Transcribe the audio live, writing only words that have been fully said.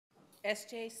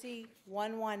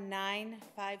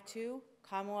SJC-11952,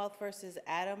 Commonwealth versus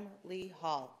Adam Lee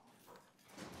Hall.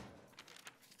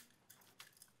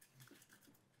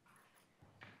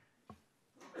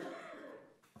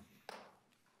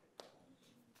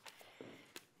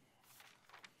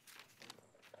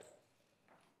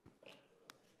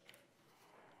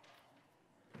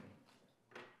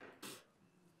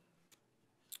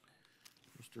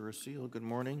 Mr. Rasile, good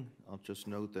morning. I'll just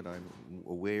note that I'm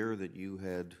aware that you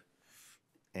had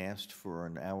asked for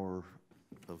an hour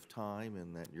of time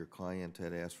and that your client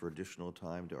had asked for additional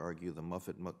time to argue the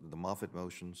Moffitt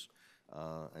motions.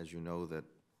 As you know, that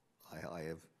I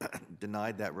have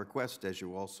denied that request, as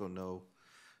you also know,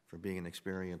 for being an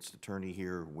experienced attorney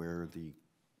here, where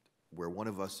one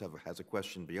of us has a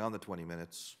question beyond the 20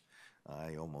 minutes,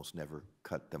 I almost never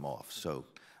cut them off. So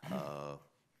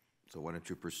why don't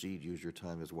you proceed, use your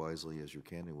time as wisely as you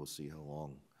can, and we'll see how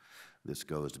long this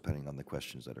goes, depending on the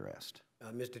questions that are asked.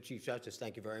 Mr. Chief Justice,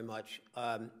 thank you very much.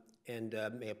 May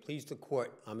it please the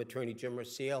court, I'm Attorney Jim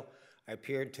Rasile. I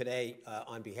appeared today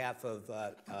on behalf of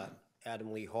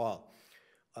Adam Lee Hall.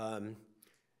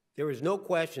 There is no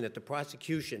question that the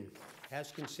prosecution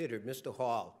has considered Mr.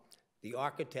 Hall the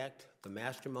architect, the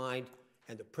mastermind,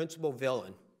 and the principal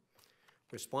villain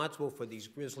responsible for these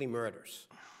grisly murders.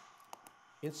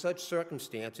 In such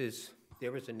circumstances,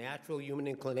 there is a natural human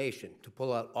inclination to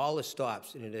pull out all the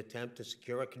stops in an attempt to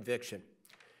secure a conviction.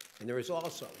 And there is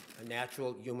also a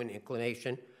natural human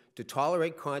inclination to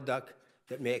tolerate conduct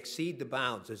that may exceed the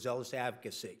bounds of zealous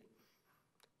advocacy.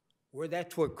 Were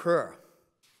that to occur,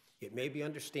 it may be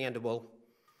understandable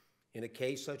in a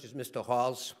case such as Mr.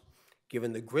 Hall's,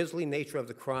 given the grisly nature of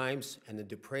the crimes and the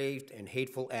depraved and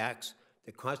hateful acts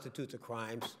that constitute the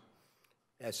crimes,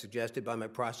 as suggested by my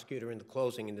prosecutor in the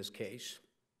closing in this case.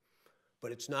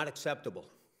 But it's not acceptable.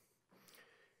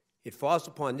 It falls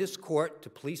upon this court to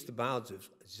police the bounds of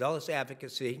zealous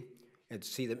advocacy and to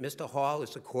see that Mr. Hall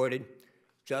is accorded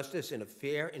justice in a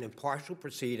fair and impartial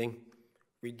proceeding,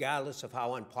 regardless of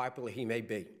how unpopular he may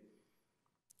be.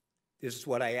 This is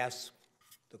what I ask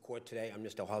the court today on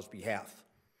Mr. Hall's behalf.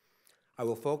 I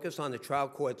will focus on the trial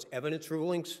court's evidence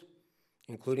rulings,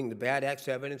 including the bad acts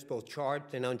evidence, both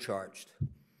charged and uncharged.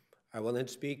 I will then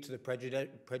speak to the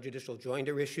prejudicial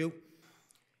joinder issue,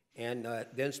 and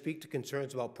then speak to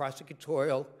concerns about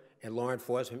prosecutorial and law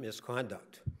enforcement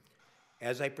misconduct.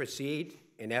 As I proceed,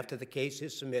 and after the case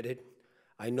is submitted,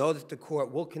 I know that the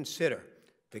court will consider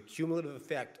the cumulative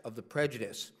effect of the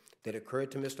prejudice that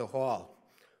occurred to Mr. Hall,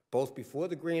 both before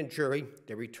the grand jury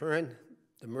that returned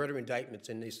the murder indictments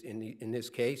in this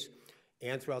case,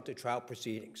 and throughout the trial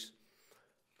proceedings.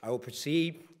 I will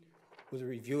proceed with a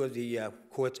review of the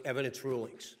court's evidence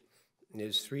rulings. And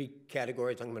there's three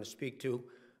categories I'm going to speak to.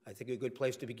 I think a good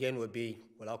place to begin would be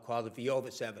what I'll call the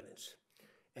Viovis evidence.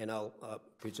 And I'll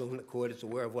presume the court is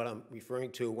aware of what I'm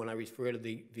referring to when I refer to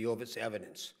the Viovis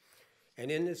evidence.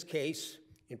 And in this case,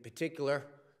 in particular,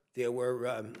 there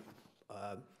were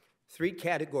three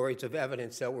categories of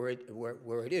evidence that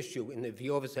were at issue in the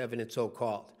Viovis evidence,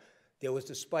 so-called. There was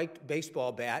the spiked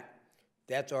baseball bat.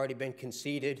 That's already been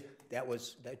conceded. That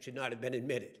should not have been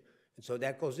admitted. And so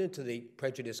that goes into the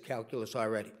prejudice calculus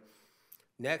already.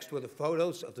 Next were the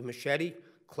photos of the machete,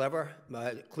 cleaver,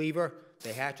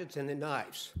 the hatchets, and the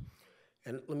knives.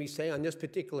 And let me say on this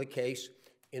particular case,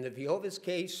 in the Viovis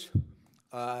case,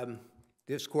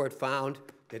 this court found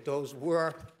that those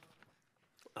were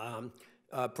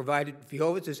provided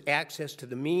Viovis' access to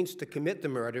the means to commit the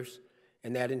murders,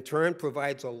 and that in turn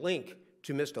provides a link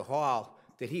to Mr. Hall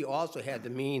that he also had the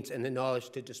means and the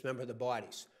knowledge to dismember the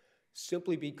bodies,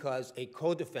 simply because a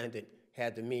co-defendant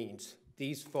had the means.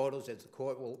 These photos, as the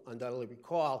court will undoubtedly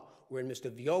recall, were in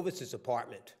Mr. Viovis'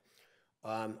 apartment.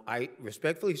 I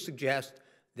respectfully suggest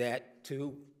that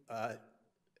to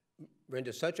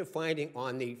render such a finding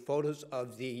on the photos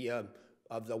of the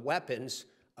weapons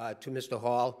to Mr.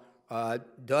 Hall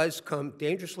does come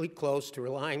dangerously close to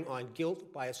relying on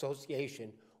guilt by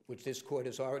association, which this court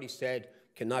has already said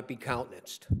cannot be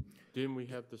countenanced. Didn't we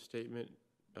have the statement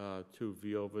to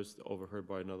Viovis, overheard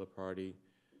by another party,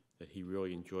 that he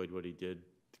really enjoyed what he did,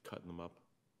 cutting them up?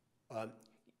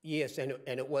 Yes, and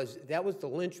that was the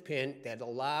linchpin that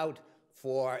allowed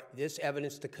for this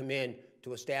evidence to come in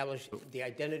to establish the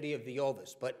identity of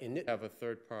Viovis. But have a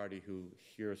third party who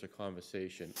hears a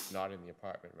conversation, not in the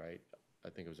apartment, right? I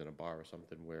think it was in a bar or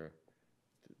something, where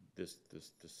this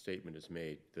statement is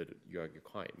made that your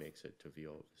client makes it to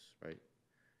Viovis, right?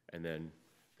 And then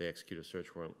they execute a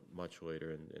search warrant much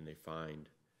later, and they find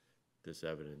this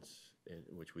evidence,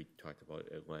 which we talked about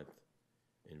at length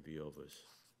in Viovis.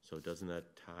 So doesn't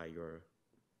that tie your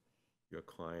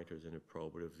client, or is it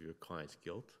probative of your client's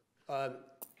guilt?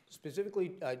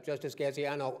 Specifically, Justice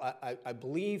Gaziano, I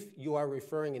believe you are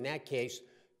referring in that case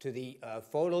to the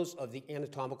photos of the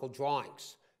anatomical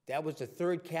drawings. That was the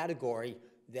third category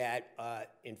that,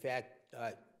 in fact,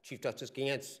 Chief Justice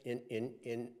Gantz,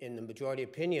 in the majority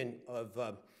opinion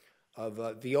of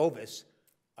Viovis,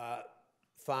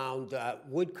 found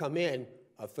would come in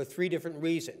for three different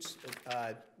reasons.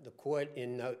 The court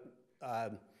in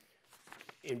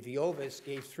Viovis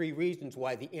gave three reasons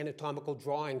why the anatomical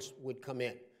drawings would come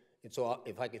in. And so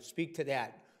if I could speak to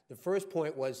that, the first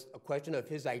point was a question of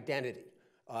his identity.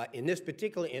 In this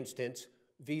particular instance,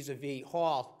 vis-a-vis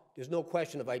Hall, there's no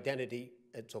question of identity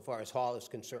insofar as Hall is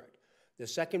concerned. The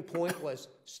second point was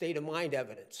state of mind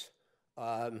evidence.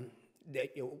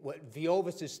 What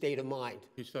Viovis' state of mind.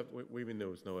 We mean there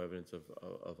was no evidence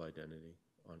of identity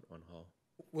on Hall?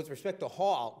 With respect to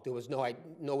Hall, there was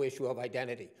no issue of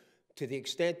identity. To the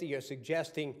extent that you're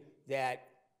suggesting that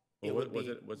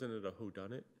wasn't it a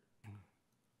whodunit?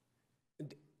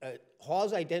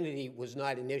 Hall's identity was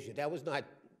not an issue. That was not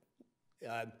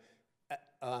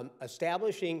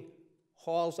establishing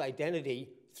Hall's identity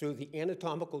through the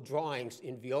anatomical drawings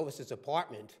in Viovis'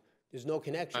 apartment. There's no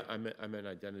connection. I meant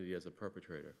identity as a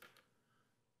perpetrator.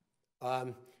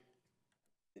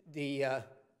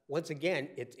 Once again,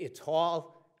 it's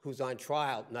Hall who's on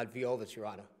trial, not Viovis, Your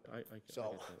Honor.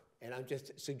 And I'm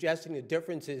just suggesting the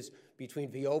differences between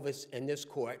Viovis and this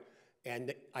court, and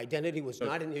the identity was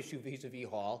not an issue vis-a-vis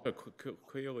Hall.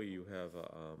 Clearly, you have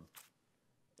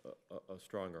a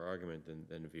stronger argument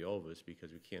than Viovis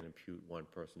because we can't impute one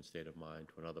person's state of mind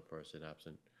to another person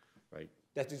absent, right?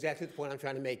 That's exactly the point I'm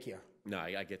trying to make here. No,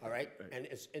 I get that. All right? And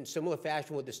it's in similar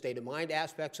fashion with the state of mind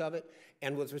aspects of it.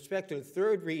 And with respect to the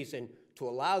third reason to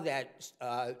allow that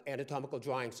anatomical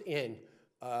drawings in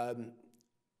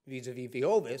vis-a-vis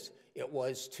Viovis, it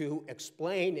was to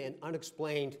explain an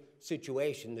unexplained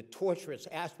situation. The torturous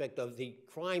aspect of the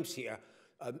crimes here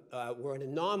were an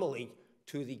anomaly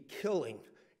to the killing.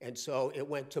 And so it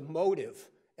went to motive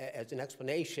as an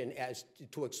explanation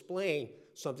to explain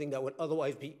something that would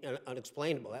otherwise be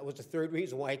unexplainable. That was the third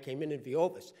reason why it came in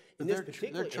Viovis. In this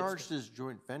particular they're charged as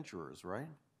joint venturers, right?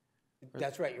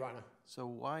 That's right, Your Honor. So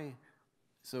why?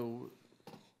 So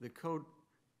the code,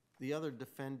 the other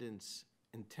defendants'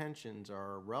 intentions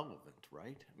are relevant,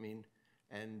 right? I mean,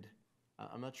 and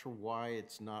I'm not sure why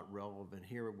it's not relevant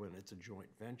here when it's a joint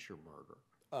venture murder.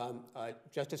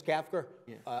 Justice Kafker,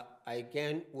 Yeah. I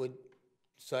again would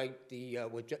cite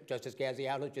what Justice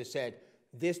Gaziano just said.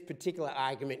 This particular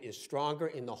argument is stronger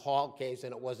in the Hall case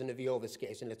than it was in the Viovis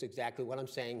case, and that's exactly what I'm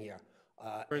saying here.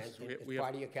 For instance, it's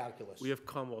part of your calculus. We have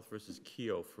Commonwealth versus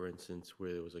Keogh, for instance,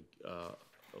 where there was a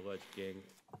alleged gang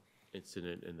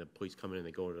incident, and the police come in and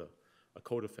they go to a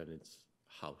co-defendant's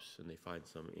house, and they find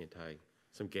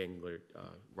some gang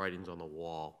writings on the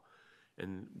wall.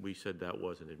 And we said that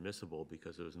wasn't admissible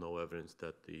because there was no evidence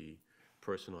that the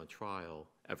person on trial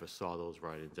ever saw those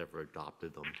writings, ever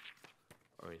adopted them.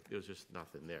 All right, there was just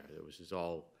nothing there. It was just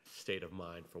all state of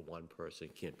mind for one person,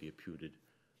 can't be imputed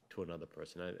to another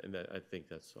person. I think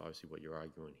that's obviously what you're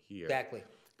arguing here. Exactly.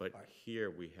 But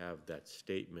here we have that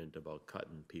statement about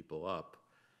cutting people up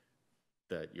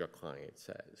that your client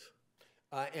says.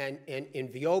 And in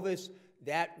Viovis,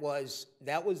 that was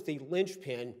the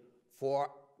linchpin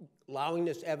for allowing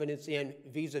this evidence in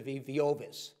vis-a-vis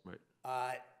Viovis. Right.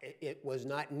 It was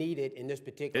not needed in this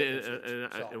particular instance.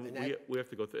 We have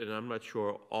to go through, and I'm not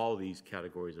sure all these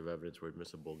categories of evidence were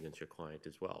admissible against your client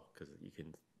as well, because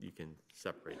you can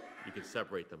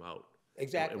separate them out.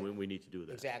 Exactly. And we need to do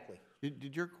that. Exactly.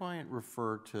 Did your client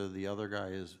refer to the other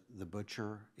guy as the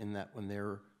butcher in that when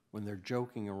they're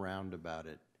joking around about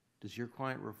it? Does your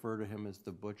client refer to him as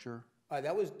the butcher?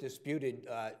 That was disputed,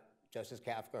 Justice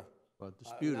Kafka. Well,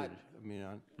 disputed. I mean,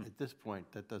 at this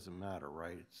point, that doesn't matter,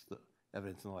 right? It's the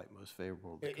evidence in the light most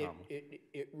favorable to the Commonwealth.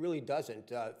 It really doesn't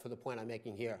for the point I'm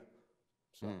making here.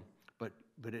 So. But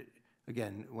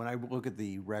again, when I look at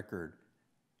the record,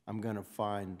 I'm going to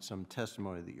find some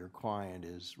testimony that your client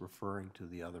is referring to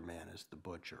the other man as the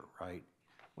butcher, right?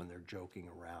 When they're joking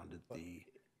around at the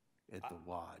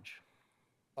lodge.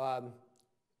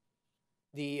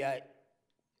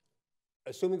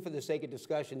 Assuming for the sake of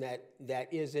discussion that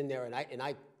is in there, and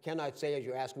I cannot say as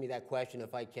you're asking me that question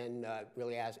if I can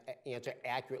really answer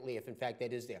accurately if in fact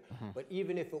that is there. But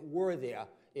even if it were there,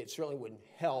 it certainly wouldn't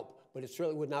help, but it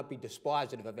certainly would not be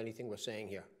dispositive of anything we're saying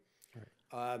here.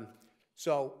 Right.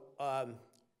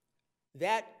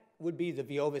 That would be the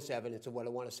Viovis evidence of what I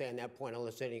want to say on that point,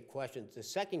 unless there are any questions. The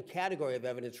second category of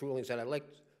evidence rulings that I'd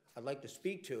like to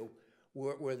speak to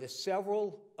were the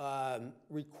several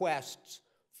requests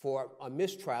for a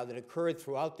mistrial that occurred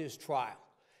throughout this trial.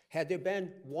 Had there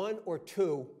been one or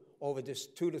two over this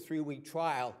 2 to 3 week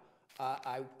trial,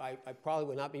 I probably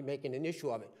would not be making an issue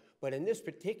of it. But in this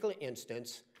particular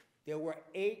instance, there were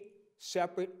 8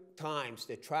 separate times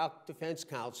that trial defense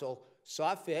counsel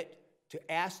saw fit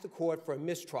to ask the court for a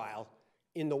mistrial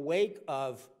in the wake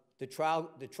of the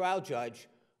trial judge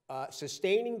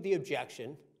sustaining the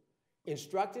objection,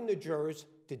 instructing the jurors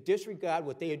to disregard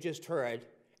what they had just heard,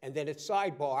 and then at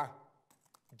sidebar,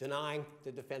 denying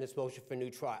the defendant's motion for new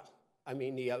trial. I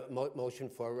mean, the motion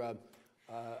for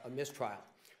a mistrial.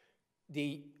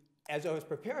 As I was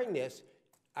preparing this,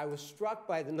 I was struck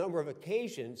by the number of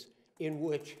occasions in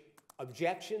which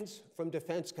objections from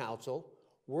defense counsel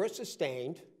were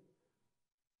sustained,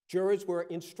 jurors were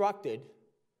instructed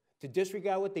to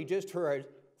disregard what they just heard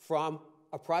from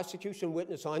a prosecution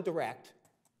witness on direct,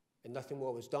 and nothing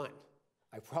more was done.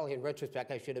 I probably, in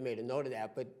retrospect, I should have made a note of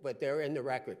that, but they're in the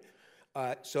record.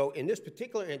 So in this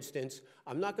particular instance,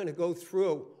 I'm not going to go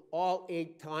through all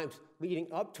 8 times leading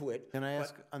up to it. Can I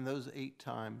ask, on those 8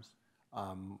 times,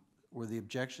 were the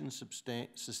objections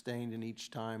sustained in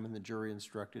each time and the jury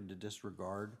instructed to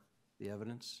disregard the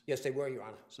evidence? Yes, they were, Your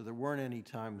Honor. So there weren't any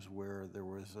times where there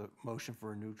was a motion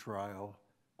for a new trial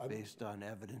based on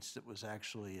evidence that was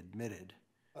actually admitted?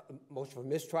 Motion for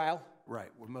mistrial?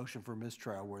 Right, a motion for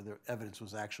mistrial where the evidence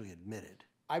was actually admitted.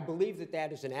 I believe that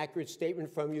that is an accurate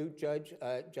statement from you, Judge,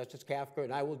 Justice Kafka,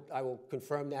 and I will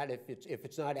confirm that. If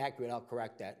it's not accurate, I'll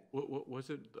correct that. Was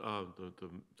it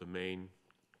the main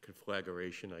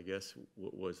conflagration, I guess,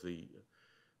 was the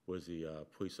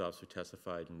police officer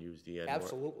testified and used the N-word?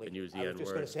 Absolutely. And used the I was N-word?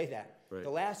 just going to say that. Right. The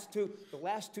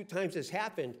last two times this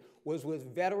happened was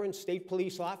with veteran state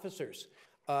police officers.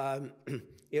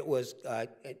 It was,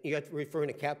 you're referring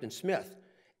to Captain Smith.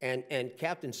 And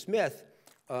Captain Smith,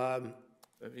 I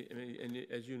mean, and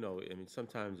as you know, I mean,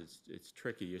 sometimes it's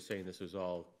tricky. You're saying this is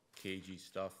all cagey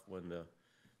stuff when the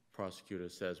prosecutor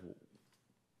says,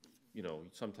 you know,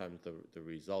 sometimes the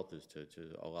result is to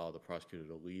allow the prosecutor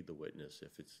to lead the witness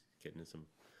if it's getting in some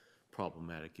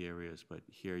problematic areas. But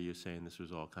here you're saying this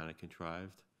was all kind of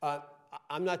contrived?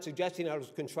 I'm not suggesting that it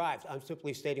was contrived. I'm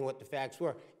simply stating what the facts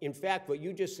were. In fact, what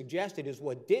you just suggested is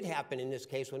what did happen in this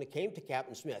case when it came to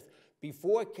Captain Smith.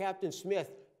 Before Captain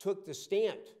Smith took the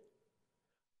stand,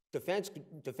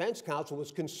 defense counsel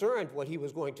was concerned what he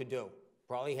was going to do.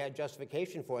 Probably had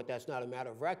justification for it. That's not a matter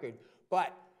of record.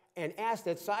 And asked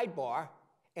at sidebar,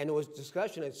 and there was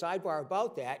discussion at sidebar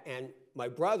about that, and my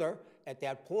brother at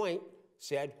that point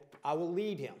said, I will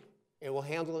lead him, and we'll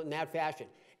handle it in that fashion.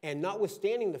 And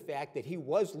notwithstanding the fact that he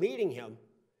was leading him,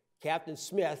 Captain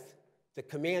Smith, the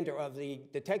commander of the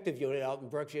detective unit out in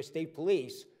Berkshire State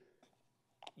Police,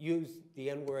 used the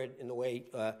N-word in the way,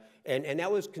 and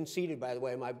that was conceded, by the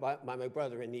way, by my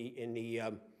brother in the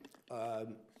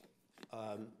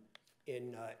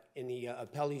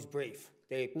appellee's brief.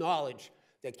 They acknowledge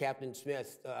that Captain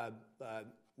Smith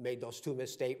made those 2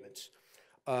 misstatements.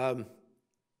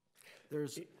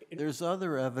 There's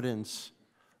other evidence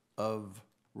of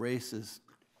racist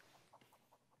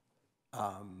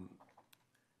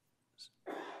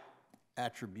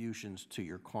attributions to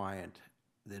your client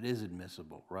that is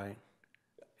admissible, right?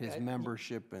 His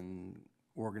membership in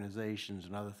organizations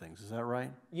and other things, is that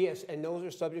right? Yes, and those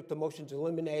are subject to motions to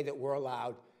eliminate that were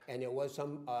allowed, and there was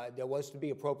to be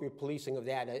appropriate policing of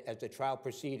that as the trial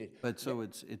proceeded. But so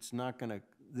it's not going to,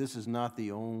 this is not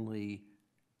the only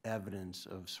evidence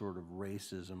of sort of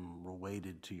racism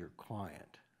related to your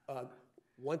client.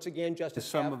 Once again, Justice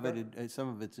Some Kafka,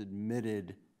 of it's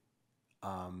admitted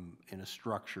in a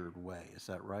structured way. Is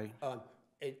that right?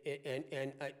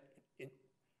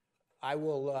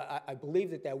 I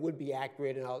believe that would be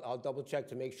accurate, and I'll double check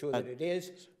to make sure that it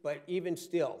is. But even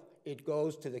still, it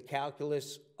goes to the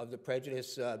calculus of the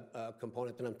prejudice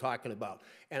component that I'm talking about.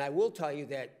 And I will tell you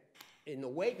that in the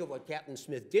wake of what Captain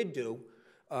Smith did do,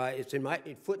 it's in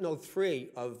footnote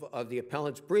 3 of the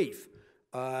appellant's brief.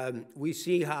 We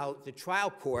see how the trial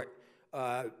court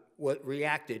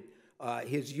reacted.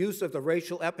 His use of the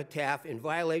racial epitaph in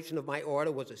violation of my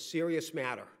order was a serious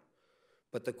matter,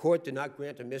 but the court did not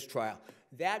grant a mistrial.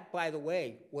 That, by the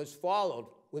way, was followed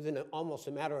within almost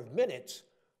a matter of minutes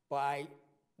by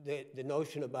the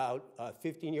notion about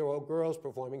 15-year-old girls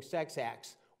performing sex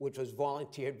acts, which was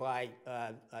volunteered by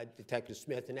Detective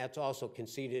Smith, and that's also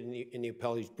conceded in the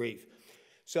appellee's brief.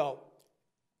 So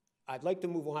I'd like to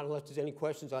move on, unless there's any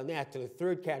questions on that, to the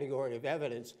 3rd category of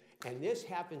evidence, and this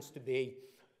happens to be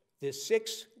the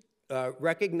 6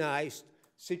 recognized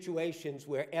situations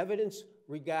where evidence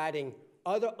regarding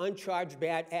other uncharged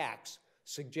bad acts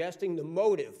suggesting the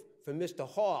motive for Mr.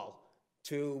 Hall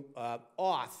to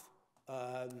off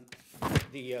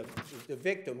the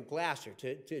victim, Glasser,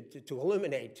 to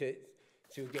eliminate,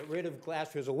 to get rid of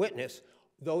Glasser as a witness,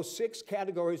 those 6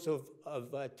 categories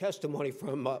of testimony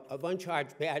from of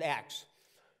uncharged bad acts,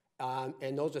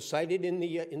 and those are cited in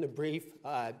the brief.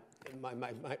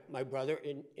 My brother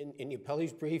in the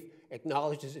appellee's brief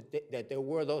acknowledges that there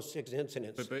were those 6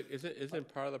 incidents. But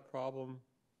isn't part of the problem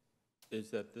is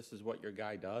that this is what your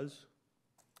guy does?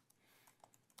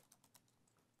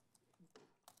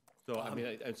 So, I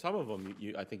mean, and some of them,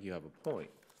 I think you have a point,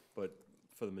 but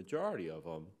for the majority of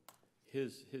them,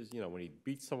 his, when he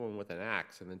beats someone with an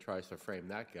axe and then tries to frame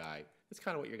that guy, it's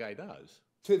kind of what your guy does.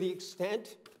 To the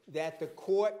extent that the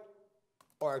court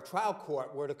or a trial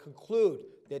court were to conclude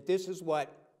that this is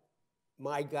what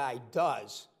my guy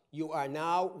does, you are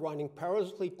now running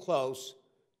perilously close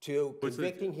to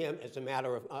convicting him as a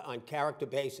matter of on character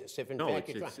basis. If in fact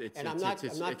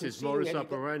it's his modus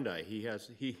operandi.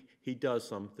 He does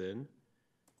something,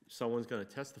 someone's going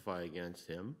to testify against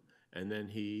him, and then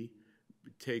he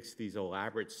takes these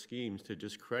elaborate schemes to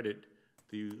discredit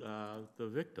the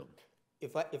victim.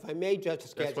 If I may,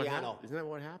 Justice Caggiano, isn't that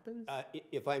what happens?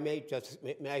 If I may, Justice,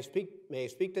 may I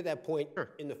speak to that point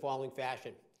in the following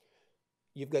fashion?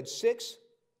 You've got 6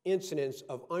 incidents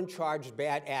of uncharged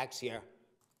bad acts here,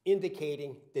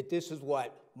 indicating that this is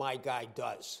what my guy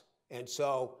does, and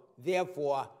so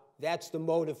therefore that's the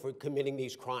motive for committing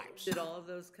these crimes. Did all of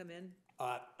those come in?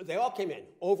 They all came in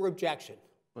over objection.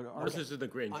 This is in the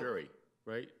grand jury,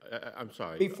 right? I'm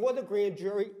sorry. Before the grand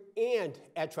jury and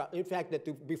at trial. In fact,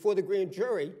 before the grand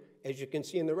jury, as you can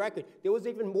see in the record, there was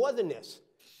even more than this.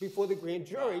 Before the grand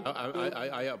jury.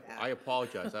 I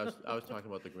apologize. I was talking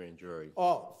about the grand jury.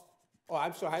 Oh,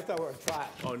 I'm sorry. I thought we were at trial.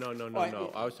 Oh,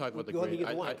 no. I was talking about the grand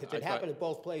jury. Because it happened in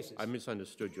both places. I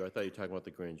misunderstood you. I thought you were talking about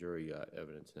the grand jury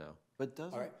evidence now. But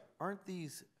aren't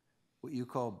these what you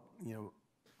call,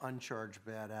 uncharged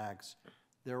bad acts?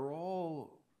 They're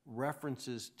all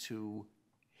references to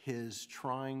his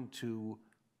trying to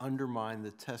undermine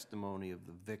the testimony of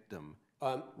the victim,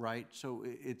 right? So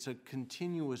it's a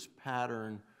continuous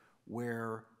pattern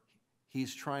where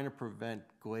he's trying to prevent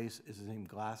is his name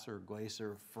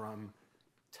Glaser from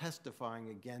testifying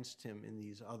against him in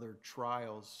these other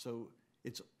trials. So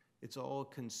it's all a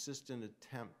consistent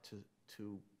attempt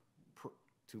to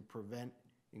prevent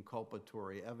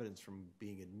inculpatory evidence from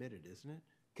being admitted, isn't it?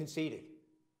 Conceded.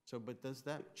 So, but does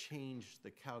that change the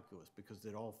calculus because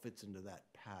it all fits into that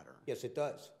pattern? Yes, it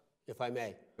does, if I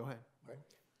may. Go ahead. Right.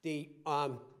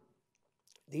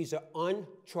 These are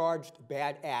uncharged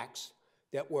bad acts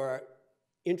that were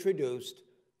introduced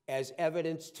as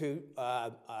evidence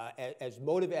as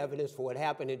motive evidence for what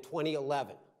happened in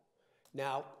 2011.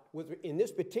 Now, in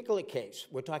this particular case,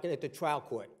 we're talking at the trial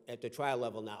court, at the trial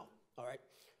level now, all right?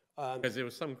 Because there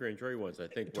was some grand jury ones, I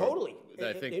think. Totally.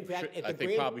 I think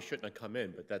probably shouldn't have come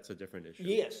in, but that's a different issue.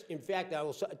 Yes. In fact,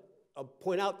 I'll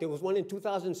point out there was one in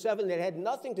 2007 that had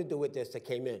nothing to do with this that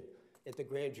came in at the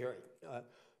grand jury.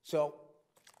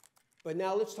 But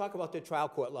now let's talk about the trial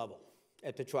court level,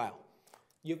 at the trial.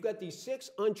 You've got these 6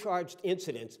 uncharged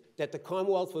incidents that the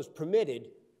Commonwealth was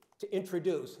permitted to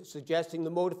introduce, suggesting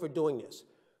the motive for doing this.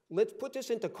 Let's put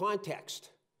this into context.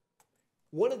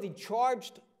 One of the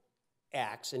charged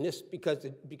acts, and this because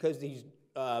these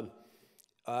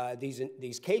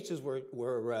cases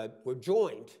were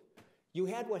joined, you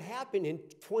had what happened in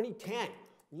 2010.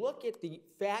 Look at the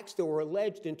facts that were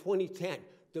alleged in 2010.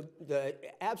 The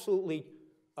absolutely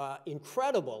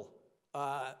incredible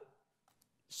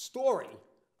story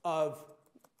of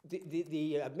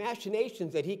the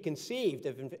machinations that he conceived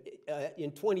of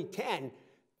in 2010,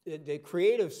 the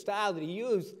creative style that he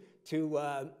used to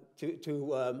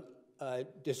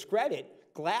discredit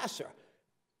Glasser.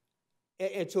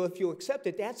 And so if you accept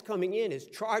that that's coming in as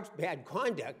charged bad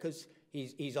conduct, because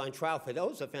he's on trial for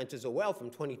those offenses as well from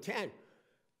 2010,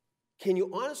 can you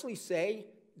honestly say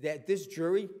that this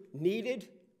jury needed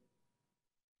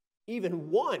even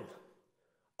one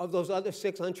of those other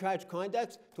 6 uncharged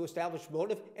conducts to establish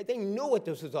motive? And they knew what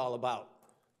this was all about,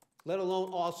 let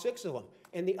alone all 6 of them.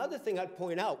 And the other thing I'd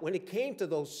point out, when it came to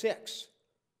those 6,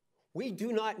 we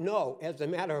do not know, as a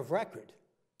matter of record,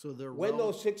 when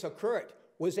those 6 occurred.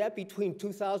 Was that between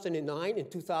 2009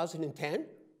 and 2010?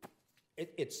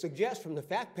 It suggests from the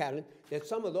fact pattern that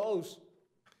some of those,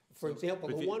 for example,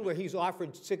 the one where he's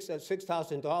offered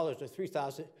 $6,000 or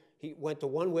 $3,000, he went to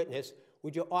one witness.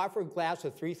 Would you offer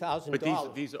Glasser $3,000?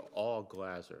 But these are all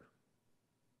Glasser,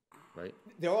 right?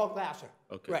 They're all Glasser.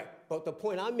 Okay. Right. But the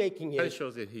point I'm making is... That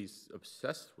shows that he's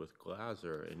obsessed with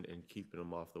Glasser and keeping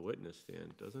him off the witness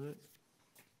stand, doesn't it?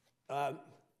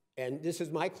 And this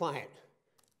is my client.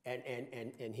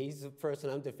 And he's the person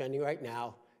I'm defending right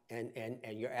now.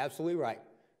 And you're absolutely right,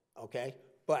 okay?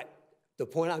 But the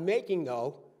point I'm making,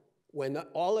 though, when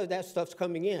all of that stuff's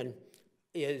coming in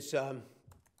is,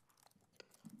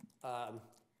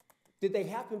 did they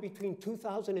happen between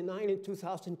 2009 and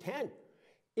 2010?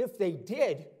 If they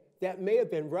did, that may have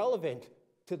been relevant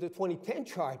to the 2010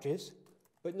 charges,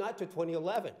 but not to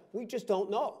 2011. We just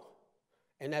don't know.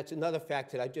 And that's another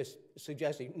fact that I just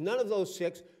suggested. None of those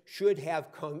 6 should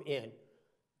have come in.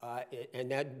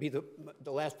 And that'd be the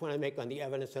last point I make on the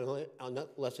evidence,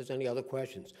 unless there's any other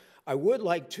questions. I would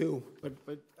like to... But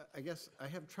I guess I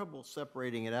have trouble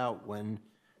separating it out when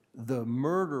the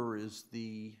murder is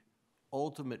the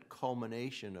ultimate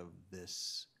culmination of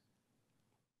this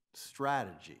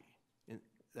strategy. And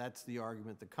that's the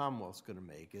argument the Commonwealth's going to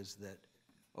make, is that,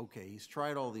 okay, he's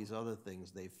tried all these other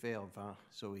things, they failed,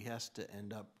 so he has to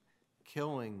end up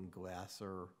killing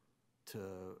Glasser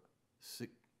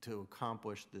to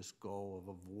accomplish this goal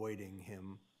of avoiding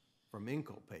him from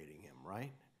inculpating him,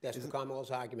 right? That's the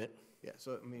Commonwealth's argument. Yeah,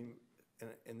 so, I mean,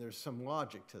 and there's some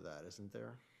logic to that, isn't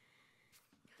there?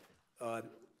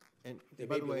 And There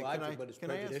by may the be way, logic, but it's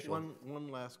can I ask prejudicial. one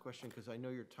last question, because I know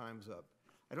your time's up.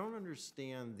 I don't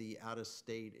understand the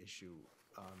out-of-state issue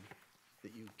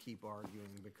that you keep arguing,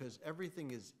 because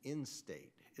everything is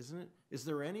in-state, isn't it? Is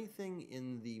there anything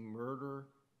in the murder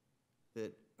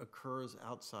that occurs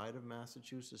outside of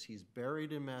Massachusetts? He's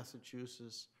buried in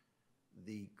Massachusetts.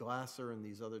 The Glasser and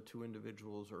these other 2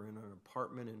 individuals are in an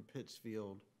apartment in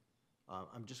Pittsfield.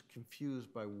 I'm just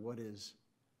confused by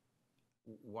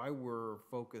why we're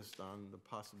focused on the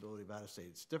possibility of out-of-state.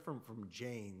 It's different from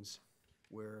Jane's,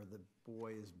 where the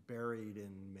boy is buried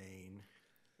in Maine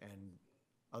and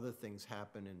other things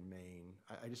happen in Maine.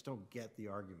 I just don't get the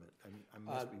argument. I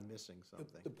must be missing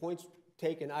something. The point's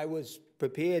taken. I was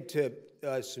prepared to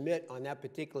submit on that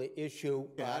particular issue.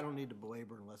 Yeah, I don't need to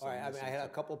belabor unless All right, I'm missing I had a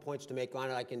something. couple of points to make on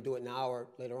it. I can do it now or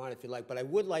later on if you like. But I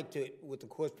would like to, with the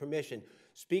court's permission,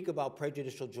 speak about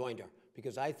prejudicial joinder,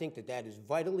 because I think that that is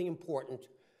vitally important.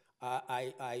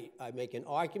 I make an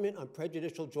argument on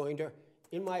prejudicial joinder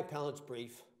in my appellant's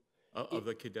brief. Of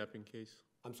the kidnapping case?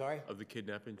 I'm sorry? Of the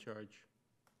kidnapping charge?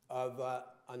 On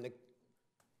the...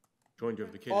 Joinder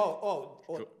of the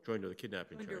joinder of the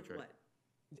kidnapping charge,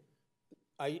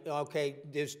 right? Okay,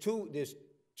 there's two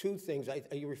things.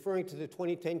 Are you referring to the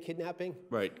 2010 kidnapping?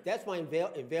 Right. That's my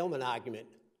availment argument.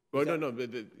 Well, no,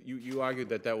 you argued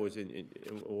that was and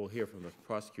we'll hear from the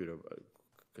prosecutor,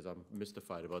 because I'm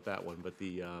mystified about that one, but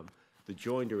the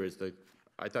joinder is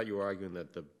I thought you were arguing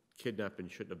that the kidnapping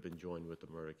shouldn't have been joined with the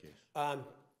murder case.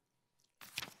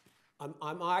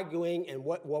 I'm arguing, and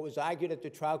what was argued at the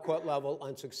trial court level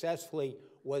unsuccessfully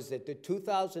was that the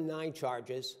 2009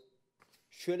 charges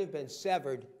should have been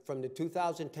severed from the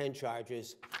 2010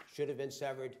 charges, should have been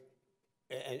severed,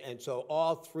 and so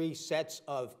all 3 sets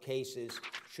of cases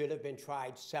should have been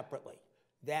tried separately.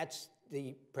 That's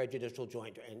the prejudicial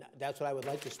joinder, and that's what I would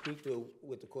like to speak to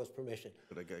with the court's permission.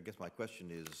 But I guess my question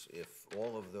is, if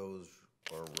all of those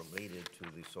are related to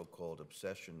the so-called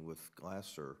obsession with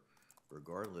Glasser,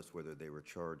 regardless whether they were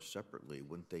charged separately,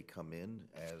 wouldn't they come in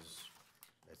as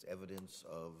evidence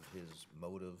of his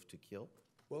motive to kill?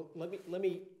 Well, let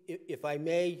me, if I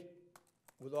may,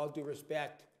 with all due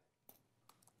respect,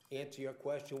 answer your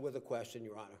question with a question,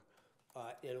 Your Honor.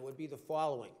 And it would be the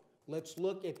following. Let's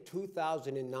look at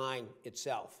 2009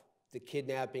 itself, the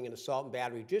kidnapping and assault and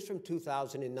battery, just from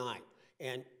 2009.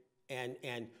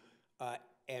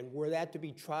 And were that to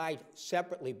be tried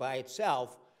separately by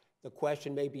itself, the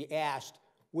question may be asked,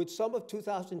 would some of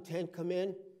 2010 come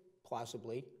in?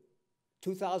 Possibly.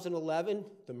 2011,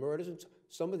 the murders,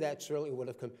 some of that certainly would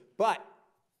have come. But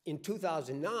in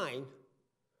 2009,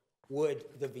 would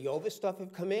the Viova stuff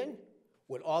have come in?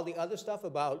 Would all the other stuff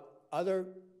about other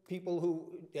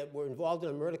people that were involved in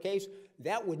a murder case?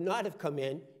 That would not have come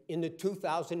in the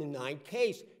 2009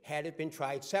 case had it been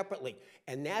tried separately.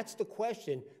 And that's the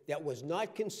question that was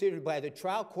not considered by the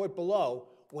trial court below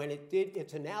when it did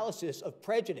its analysis of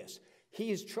prejudice.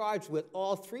 He is charged with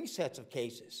all 3 sets of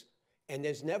cases, and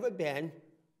there's never been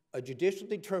a judicial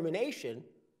determination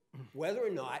whether or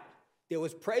not there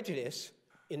was prejudice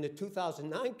in the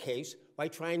 2009 case by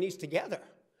trying these together.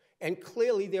 And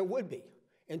clearly there would be.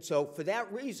 And so for that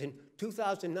reason,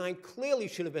 2009 clearly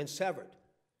should have been severed.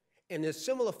 In a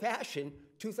similar fashion,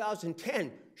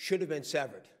 2010 should have been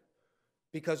severed,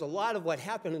 because a lot of what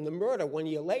happened in the murder 1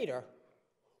 year later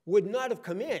would not have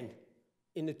come in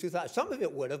the 2000. Some of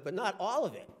it would have, but not all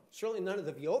of it. Certainly none of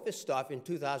the Viova stuff in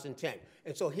 2010.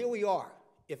 And so here we are,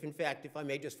 if in fact, if I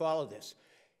may just follow this.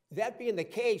 That being the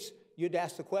case, you'd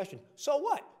ask the question, so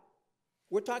what?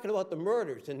 We're talking about the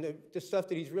murders and the stuff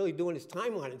that he's really doing his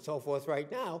time on and so forth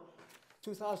right now.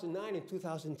 2009 and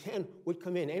 2010 would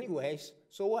come in anyways,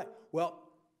 so what? Well,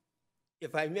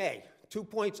 if I may, 2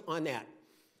 points on that.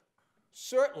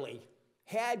 Certainly,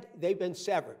 had they been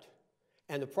severed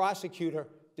and the prosecutor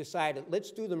decided,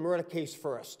 let's do the murder case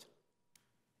first,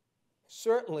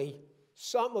 certainly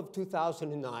some of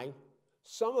 2009,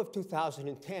 some of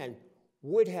 2010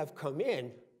 would have come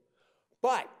in,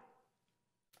 but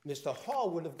Mr. Hall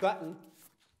would have gotten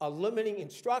a limiting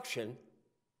instruction.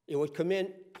 It would come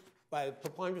in by the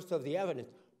preponderance of the evidence,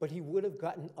 but he would have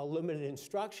gotten a limited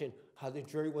instruction how the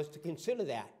jury was to consider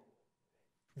that.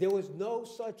 There was no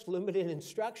such limited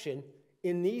instruction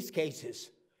in these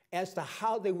cases as to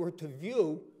how they were to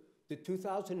view the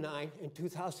 2009 and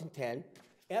 2010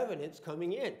 evidence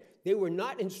coming in. They were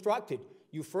not instructed.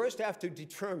 You first have to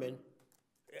determine,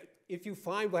 if you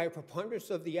find by a preponderance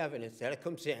of the evidence that it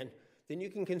comes in, then you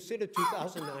can consider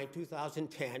 2009,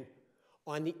 2010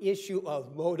 on the issue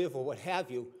of motive or what have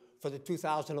you for the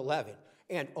 2011.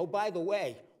 And, oh, by the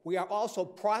way, we are also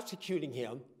prosecuting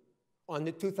him on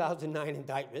the 2009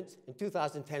 indictments and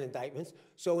 2010 indictments.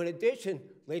 So in addition,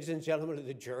 ladies and gentlemen of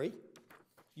the jury,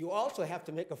 you also have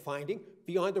to make a finding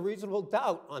beyond a reasonable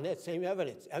doubt on that same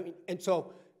evidence. And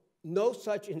so no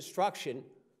such instruction,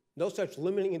 no such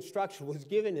limiting instruction was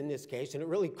given in this case, and it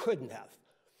really couldn't have.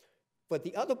 But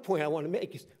the other point I want to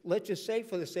make is, let's just say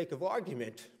for the sake of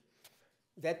argument,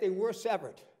 that they were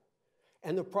severed,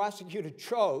 and the prosecutor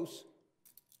chose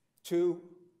to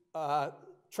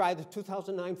try the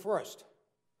 2009 first.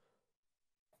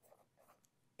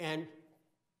 And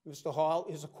Mr. Hall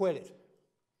is acquitted.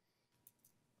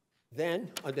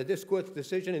 Then, under this court's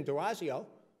decision in D'Orazio,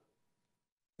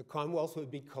 the Commonwealth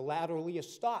would be collaterally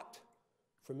estopped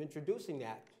from introducing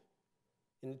that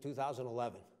in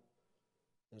 2011.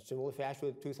 In a similar fashion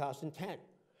with 2010.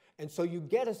 And so you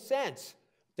get a sense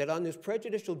that on this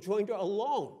prejudicial joinder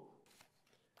alone,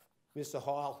 Mr.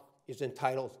 Hall is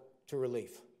entitled to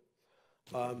relief.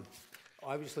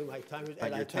 Obviously, my time is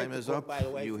up. Your time is up. By the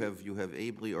way, you have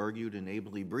ably argued and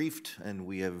ably briefed, and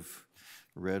we have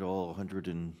read all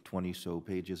 120 so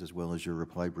pages as well as your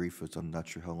reply brief. I'm not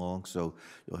sure how long, so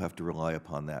you'll have to rely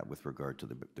upon that with regard to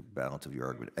the balance of your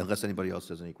argument, unless anybody else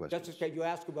has any questions. Justice Kate, you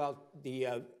asked about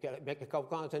the, can I make a couple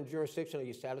comments on jurisdiction? Are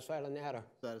you satisfied on that? Or?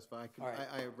 Satisfied. All right.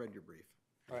 I have read your brief.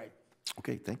 All right.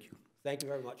 Okay, thank you. Thank you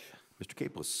very much. Mr.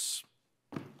 Caplis.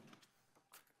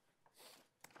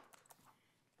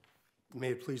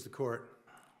 May it please the court.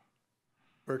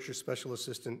 Berkshire Special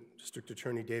Assistant District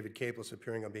Attorney David Caplis,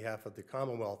 appearing on behalf of the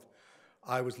Commonwealth.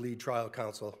 I was lead trial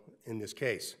counsel in this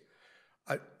case.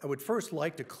 I would first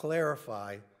like to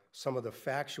clarify some of the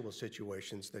factual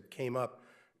situations that came up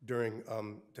during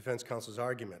defense counsel's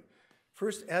argument.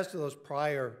 First, as to those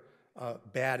prior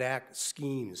bad act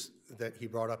schemes that he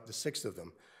brought up, the 6 of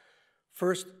them.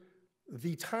 First,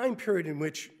 the time period in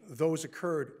which those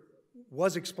occurred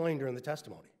was explained during the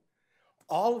testimony.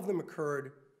 All of them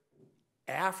occurred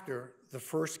after the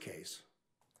first case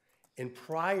and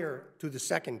prior to the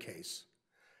second case.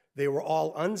 They were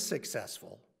all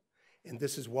unsuccessful, and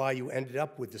this is why you ended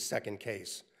up with the second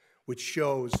case, which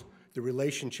shows the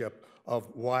relationship of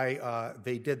why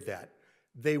they did that.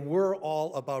 They were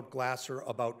all about Glasser,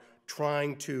 about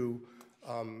trying to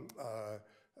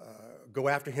go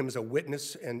after him as a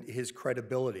witness and his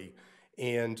credibility.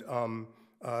 And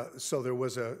so there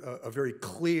was a very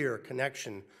clear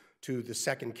connection to the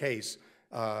second case,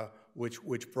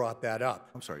 which brought that up.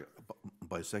 I'm sorry,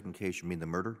 by second case, you mean the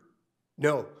murder?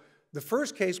 No. The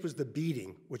first case was the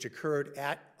beating, which occurred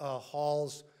at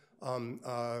Hall's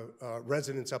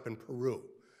residence up in Peru.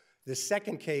 The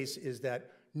second case is that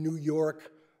New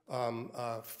York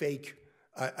fake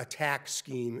attack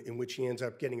scheme in which he ends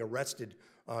up getting arrested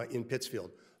in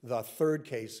Pittsfield. The third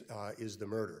case is the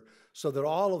murder. So that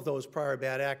all of those prior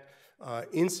bad act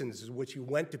instances in which he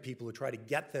went to people to try to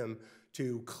get them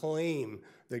to claim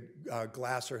that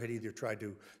Glasser had either tried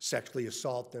to sexually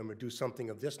assault them or do something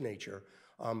of this nature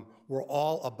were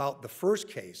all about the first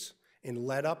case and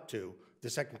led up to the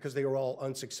second, because they were all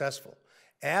unsuccessful,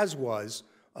 as was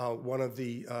one of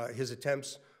his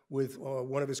attempts with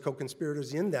one of his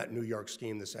co-conspirators in that New York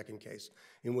scheme, the second case,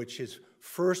 in which his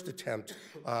first attempt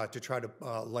to try to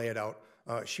lay it out,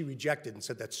 she rejected and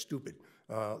said, that's stupid,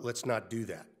 let's not do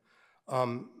that.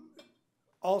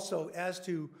 Also, as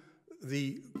to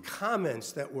the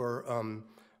comments that were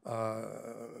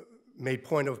made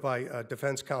point of by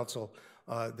defense counsel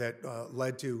that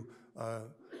led to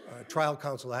trial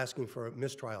counsel asking for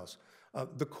mistrials,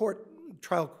 the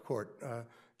trial court,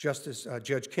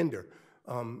 Judge Kinder,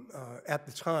 at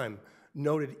the time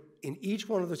noted in each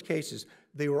one of those cases,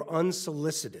 they were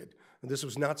unsolicited. And this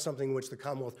was not something in which the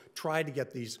Commonwealth tried to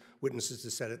get these witnesses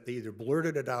to say it. They either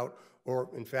blurted it out or,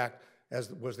 in fact,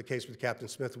 as was the case with Captain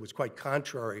Smith, it was quite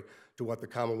contrary to what the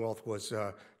Commonwealth was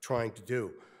trying to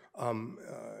do.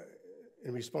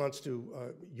 In response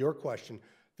to your question,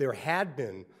 there had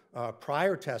been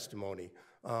prior testimony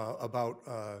about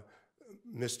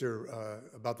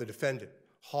about the defendant,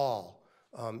 Hall,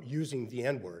 using the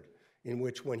N-word, in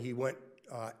which when he went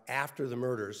after the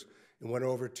murders and went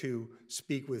over to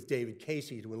speak with David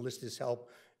Casey to enlist his help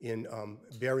in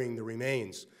burying the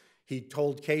remains, he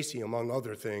told Casey, among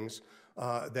other things,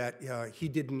 that he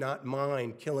did not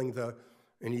mind killing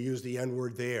and he used the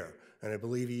N-word there. And I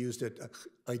believe he used it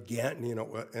again,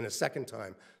 and a second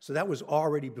time. So that was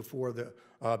already before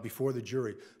the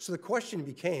jury. So the question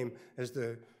became, as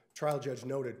the trial judge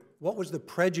noted, what was the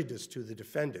prejudice to the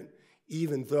defendant,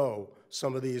 even though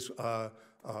some of these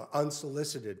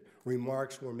unsolicited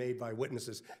remarks were made by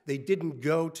witnesses? They didn't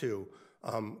go to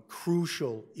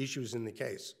crucial issues in the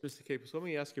case. Mr. Capus, let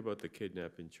me ask you about the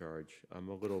kidnapping charge. I'm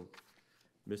a little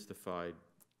mystified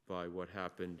by what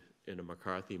happened in a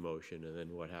McCarthy motion and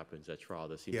then what happens at trial.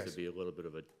 There seems to be a little bit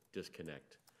of a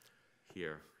disconnect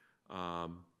here.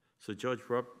 So Judge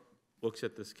Rupp looks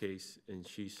at this case and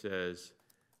she says,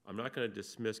 I'm not going to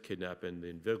dismiss kidnapping.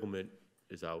 The invigilant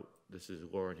is out. This is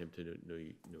luring him to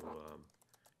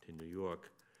New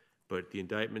York. But the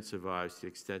indictment survives to the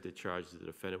extent it charges the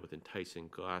defendant with enticing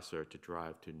Glasser to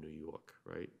drive to New York,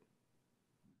 right?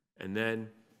 And then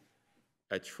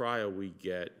at trial, we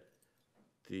get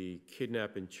the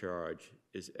kidnapping charge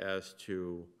is as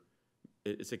to,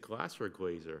 is it Glasser or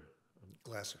Glazer?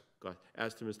 Glasser.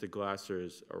 As to Mr.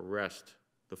 Glasser's arrest,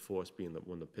 the force being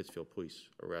when the Pittsfield police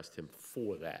arrest him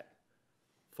for that,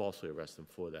 falsely arrest him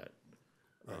for that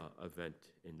event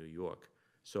in New York.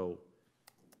 So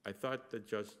I thought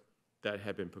that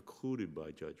had been precluded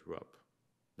by Judge Rupp,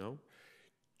 no?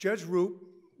 Judge Rupp,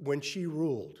 when she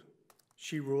ruled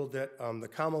that the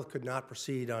Commonwealth could not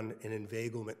proceed on an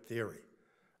inveiglement theory.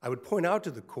 I would point out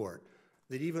to the court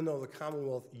that even though the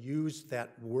Commonwealth used that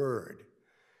word,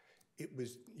 it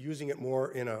was using it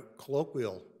more in a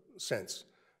colloquial sense,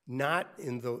 not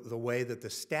in the way that the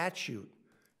statute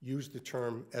used the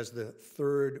term as the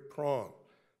third prong.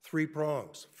 3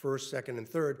 prongs, first, second, and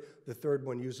third. The third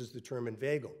one uses the term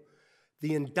inveigle.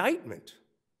 The indictment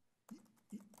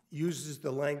uses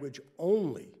the language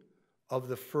only of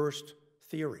the first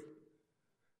theory.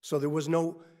 So there was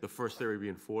no... The first theory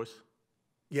being force?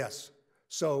 Yes.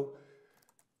 So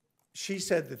she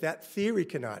said that theory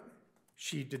cannot...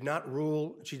 She did not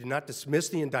dismiss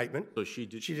the indictment. So she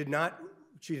did... She did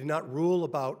not rule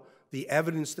about the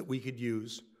evidence that we could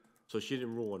use. So she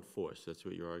didn't rule on force, that's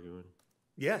what you're arguing?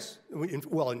 Yes.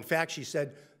 Well, in fact, she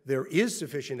said there is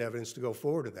sufficient evidence to go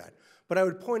forward to that. But I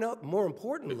would point out, more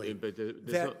importantly, but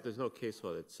there's no case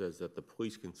law that says that the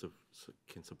police can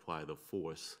supply the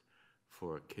force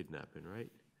for a kidnapping, right?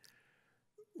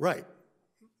 Right.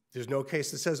 There's no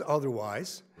case that says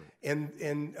otherwise. Right.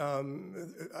 And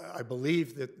I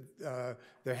believe that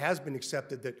there has been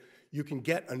accepted that you can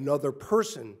get another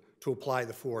person to apply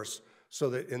the force, so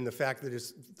that in the fact that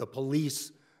it's the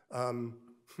police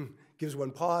gives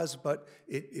one pause, but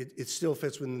it still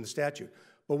fits within the statute.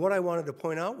 But what I wanted to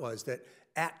point out was that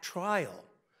at trial,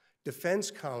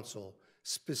 defense counsel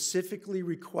specifically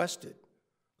requested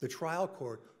the trial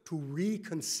court to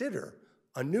reconsider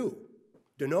anew,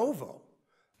 de novo,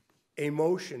 a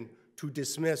motion to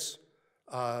dismiss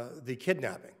the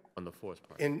kidnapping. On the force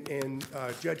part. And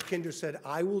Judge Kinder said,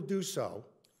 I will do so,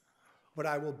 but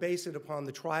I will base it upon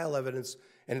the trial evidence,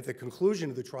 and at the conclusion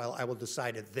of the trial, I will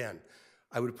decide it then.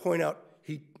 I would point out,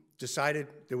 he decided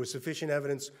there was sufficient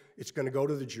evidence, it's going to go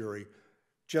to the jury.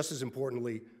 Just as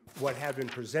importantly, what had been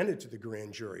presented to the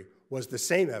grand jury was the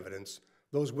same evidence,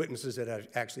 those witnesses that had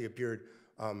actually appeared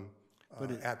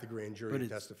at the grand jury to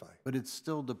testify. But it's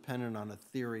still dependent on a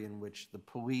theory in which the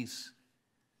police,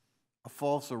 a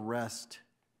false arrest,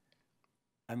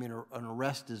 an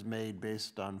arrest is made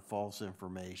based on false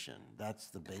information. That's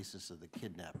the basis of the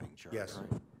kidnapping charge, Yes.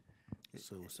 right?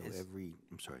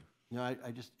 I'm sorry. You know,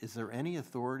 is there any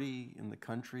authority in the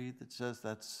country that says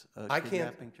that's a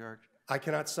kidnapping charge? I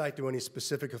cannot cite to any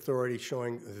specific authority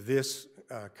showing this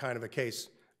kind of a case.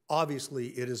 Obviously,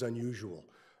 it is unusual.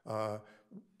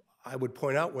 I would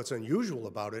point out what's unusual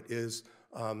about it is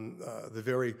the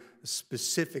very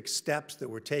specific steps that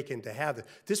were taken to have it.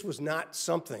 This was not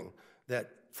something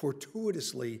that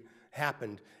fortuitously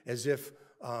happened as if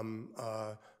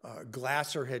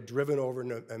Glasser had driven over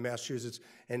to Massachusetts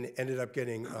and ended up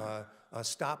getting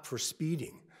stopped for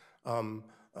speeding.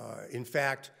 In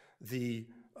fact, the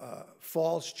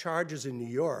false charges in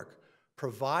New York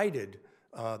provided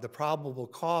the probable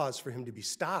cause for him to be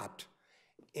stopped,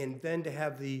 and then to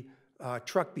have the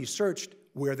truck be searched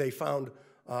where they found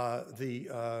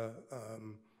the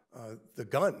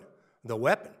gun, the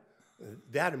weapon.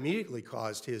 That immediately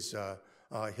caused his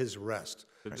arrest.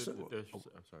 I'm sorry, go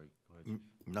ahead.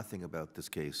 Nothing about this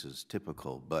case is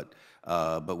typical, but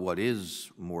what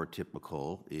is more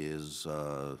typical is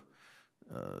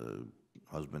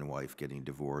husband and wife getting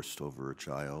divorced over a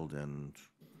child, and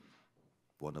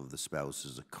one of the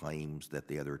spouses claims that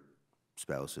the other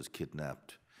spouse has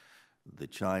kidnapped the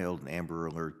child. An Amber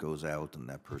Alert goes out, and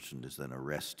that person is then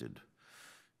arrested.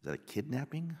 Is that a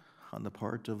kidnapping on the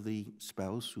part of the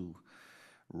spouse who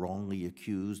wrongly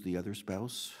accused the other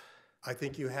spouse? I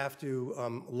think you have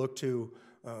to look to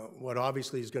what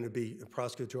obviously is going to be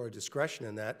prosecutorial discretion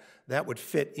in that. That would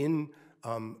fit in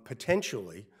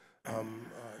potentially.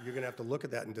 You're going to have to look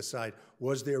at that and decide,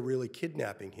 was there really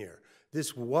kidnapping here?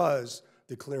 This was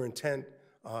the clear intent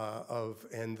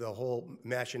and the whole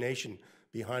machination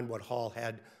behind what Hall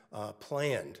had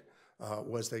planned,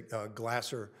 was that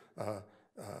Glasser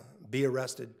be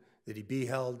arrested, that he be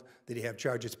held, that he have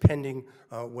charges pending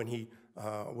when he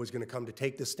was going to come to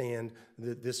take the stand.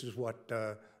 This is what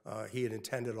he had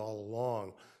intended all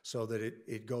along, so that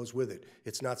it goes with it.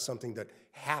 It's not something that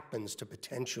happens to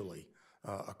potentially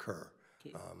occur.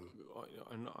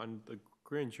 On the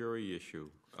grand jury issue,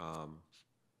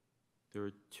 there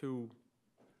are two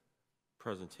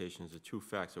presentations, the two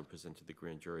facts that were presented to the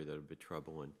grand jury that are a bit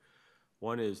troubling.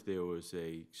 One is there was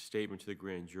a statement to the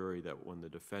grand jury that when the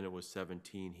defendant was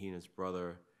 17, he and his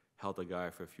brother held a guy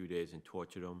for a few days and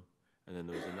tortured him. And then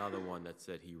there was another one that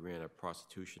said he ran a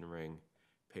prostitution ring,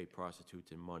 paid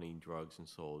prostitutes in money, drugs, and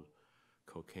sold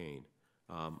cocaine.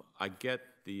 I get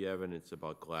the evidence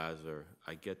about Glasser.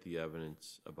 I get the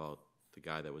evidence about the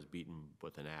guy that was beaten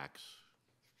with an axe.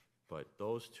 But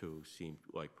those two seemed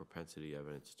like propensity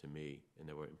evidence to me, and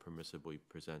they were impermissibly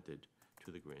presented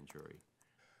to the grand jury.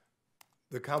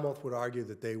 The Commonwealth would argue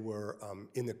that they were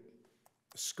in the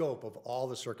scope of all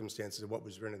the circumstances of what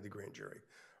was written to the grand jury.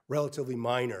 Relatively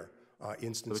minor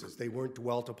instances. They weren't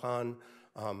dwelt upon.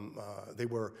 They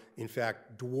were, in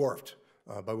fact, dwarfed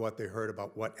by what they heard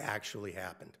about what actually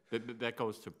happened. That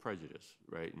goes to prejudice,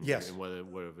 right? Yes. And whether it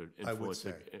would have I would influenced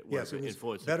say. yes, Yes, it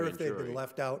was better if they'd been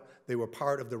left out. They were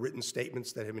part of the written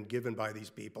statements that had been given by these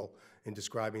people in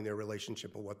describing their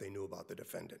relationship and what they knew about the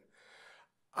defendant.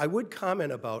 I would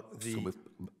comment about the... So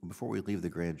before we leave the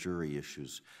grand jury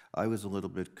issues, I was a little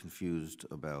bit confused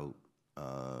about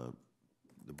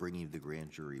the bringing the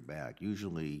grand jury back.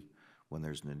 Usually, when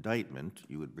there's an indictment,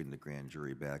 you would bring the grand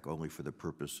jury back only for the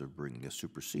purpose of bringing a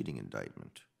superseding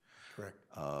indictment. Correct.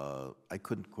 I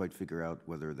couldn't quite figure out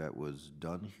whether that was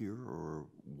done here or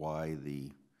why the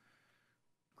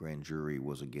grand jury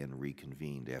was again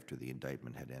reconvened after the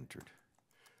indictment had entered.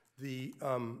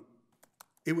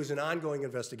 It was an ongoing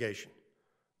investigation.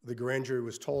 The grand jury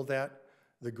was told that.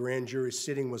 The grand jury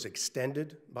sitting was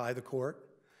extended by the court,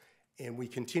 and we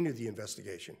continued the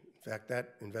investigation. In fact,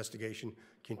 that investigation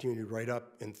continued right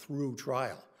up and through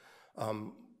trial.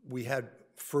 We had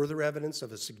further evidence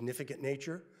of a significant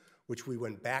nature, which we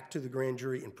went back to the grand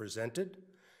jury and presented.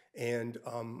 And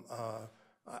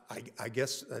I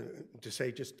guess, to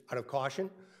say just out of caution,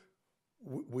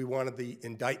 we wanted the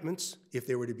indictments, if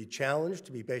they were to be challenged,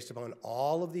 to be based upon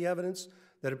all of the evidence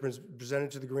that had been presented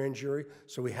to the grand jury,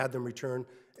 so we had them return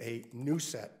a new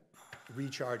set,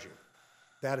 recharging.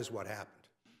 That is what happened.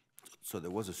 So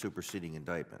there was a superseding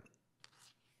indictment?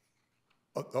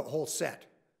 A whole set,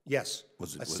 yes.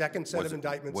 A second set of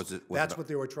indictments, that's what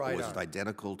they were tried on. Was it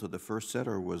identical to the first set,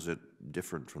 or was it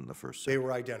different from the first set? They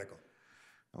were identical.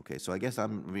 Okay, so I guess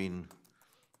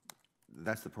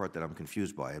that's the part that I'm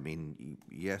confused by. I mean,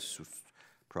 yes,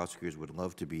 prosecutors would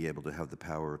love to be able to have the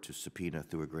power to subpoena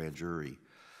through a grand jury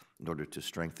in order to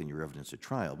strengthen your evidence at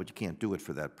trial, but you can't do it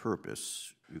for that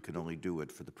purpose. You can only do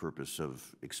it for the purpose of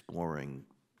exploring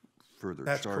further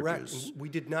charges. That's correct. We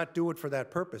did not do it for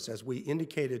that purpose. As we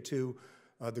indicated to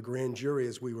the grand jury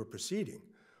as we were proceeding,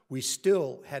 we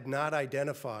still had not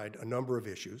identified a number of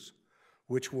issues,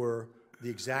 which were the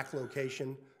exact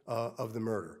location of the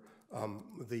murder,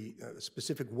 the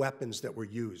specific weapons that were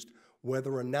used,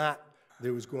 whether or not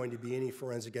there was going to be any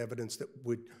forensic evidence that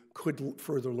could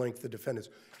further link the defendants,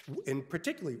 and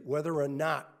particularly whether or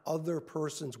not other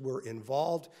persons were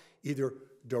involved, either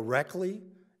directly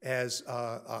as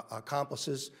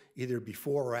accomplices, either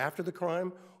before or after the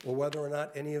crime, or whether or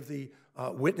not any of the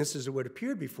witnesses who had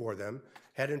appeared before them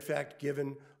had in fact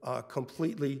given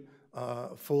completely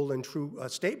full and true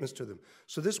statements to them.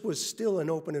 So this was still an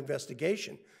open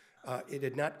investigation. It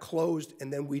had not closed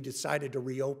and then we decided to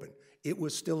reopen. It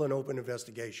was still an open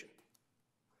investigation.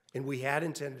 And we had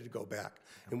intended to go back.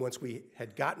 And once we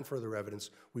had gotten further evidence,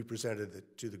 we presented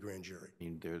it to the grand jury.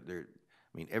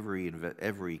 I mean,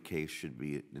 every case should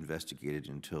be investigated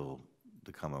until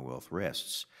the Commonwealth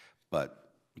rests,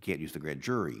 but you can't use the grand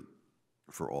jury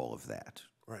for all of that.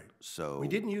 Right. So We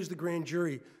didn't use the grand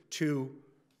jury to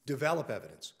develop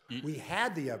evidence. We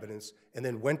had the evidence and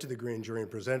then went to the grand jury and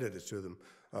presented it to them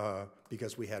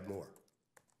because we had more.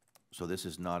 So this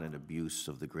is not an abuse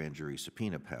of the grand jury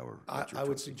subpoena power? I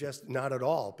would suggest not at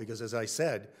all, because as I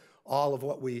said, all of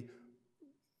what we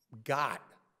got,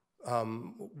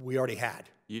 we already had.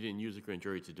 You didn't use the grand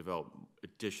jury to develop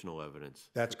additional evidence?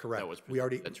 That's correct. That was We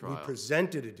already at trial. we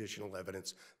presented additional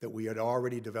evidence that we had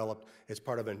already developed as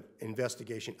part of an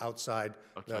investigation outside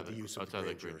the use of the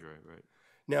grand jury. Right.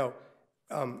 Now,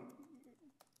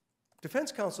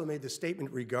 defense counsel made the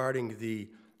statement regarding the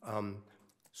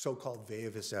so-called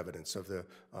Veavis evidence of the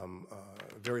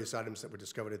various items that were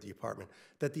discovered at the apartment,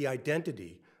 that the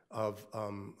identity of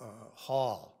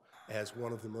Hall as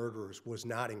one of the murderers was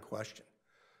not in question.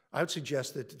 I would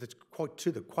suggest that that's quite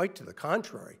to the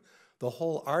contrary. The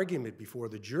whole argument before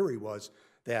the jury was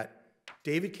that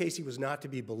David Casey was not to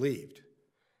be believed,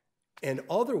 and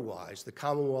otherwise the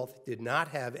Commonwealth did not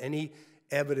have any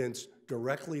evidence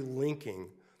directly linking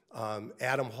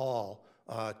Adam Hall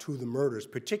to the murders,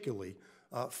 particularly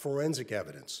forensic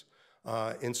evidence.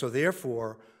 And so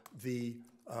therefore,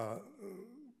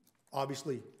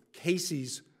 obviously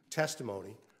Casey's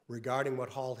testimony regarding what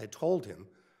Hall had told him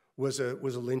was a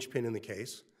linchpin in the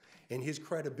case, and his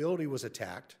credibility was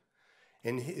attacked.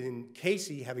 And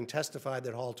Casey, having testified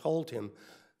that Hall told him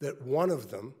that one of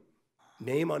them,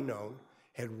 name unknown,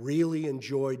 had really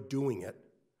enjoyed doing it,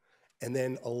 and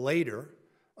then later,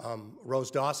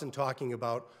 Rose Dawson talking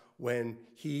about when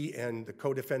he and the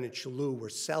co-defendant Shalou were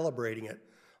celebrating it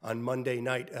on Monday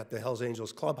night at the Hells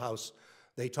Angels clubhouse,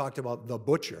 they talked about the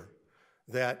butcher,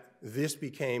 that this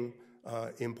became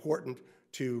important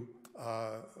to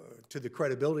the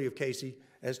credibility of Casey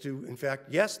as to, in fact,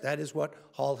 yes, that is what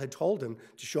Hall had told him,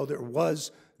 to show there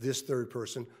was this third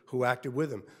person who acted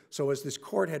with him. So as this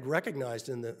court had recognized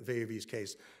in the Veavis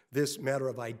case, this matter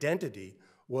of identity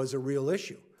was a real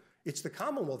issue. It's the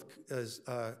Commonwealth's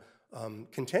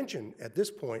contention at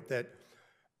this point that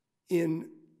in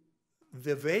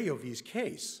the Veavis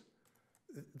case,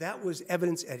 that was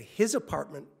evidence at his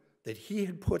apartment that he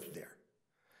had put there.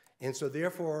 And so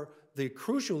therefore, the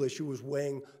crucial issue was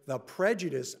weighing the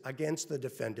prejudice against the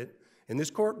defendant, and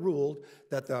this court ruled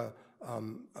that the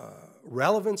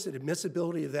relevance and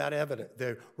admissibility of that evidence,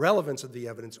 the relevance of the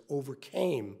evidence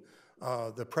overcame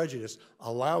the prejudice,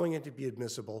 allowing it to be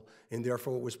admissible, and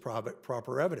therefore it was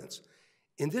proper evidence.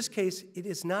 In this case, it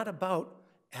is not about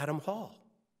Adam Hall.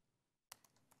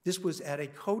 This was at a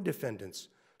co-defendant's,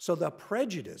 so the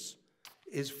prejudice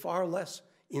is far less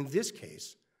in this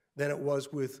case than it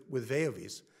was with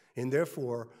Veavis, and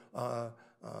therefore... yeah,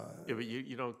 but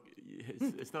you don't...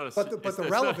 It's not a... But the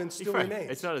relevance still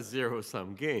remains. It's not a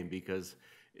zero-sum game, because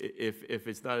if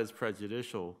it's not as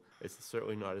prejudicial, it's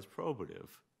certainly not as probative,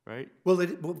 right? Well,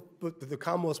 but the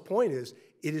Commonwealth's point is,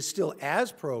 it is still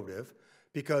as probative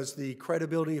because the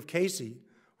credibility of Casey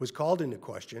was called into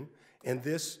question, and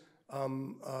this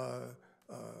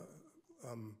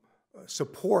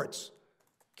supports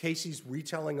Casey's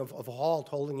retelling of Hall,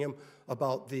 telling him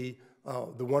about the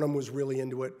one of them was really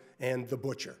into it, and the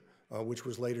butcher, which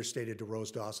was later stated to Rose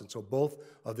Dawson. So both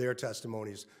of their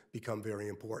testimonies become very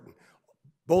important.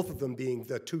 Both of them being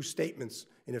the two statements,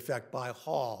 in effect, by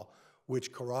Hall,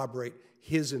 which corroborate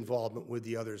his involvement with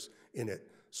the others in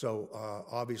it. So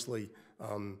obviously,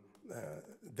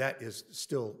 that is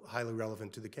still highly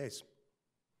relevant to the case.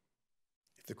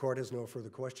 If the court has no further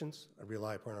questions, I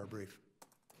rely upon our brief.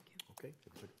 Okay,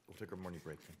 we'll take our morning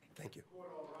break then. Thank you.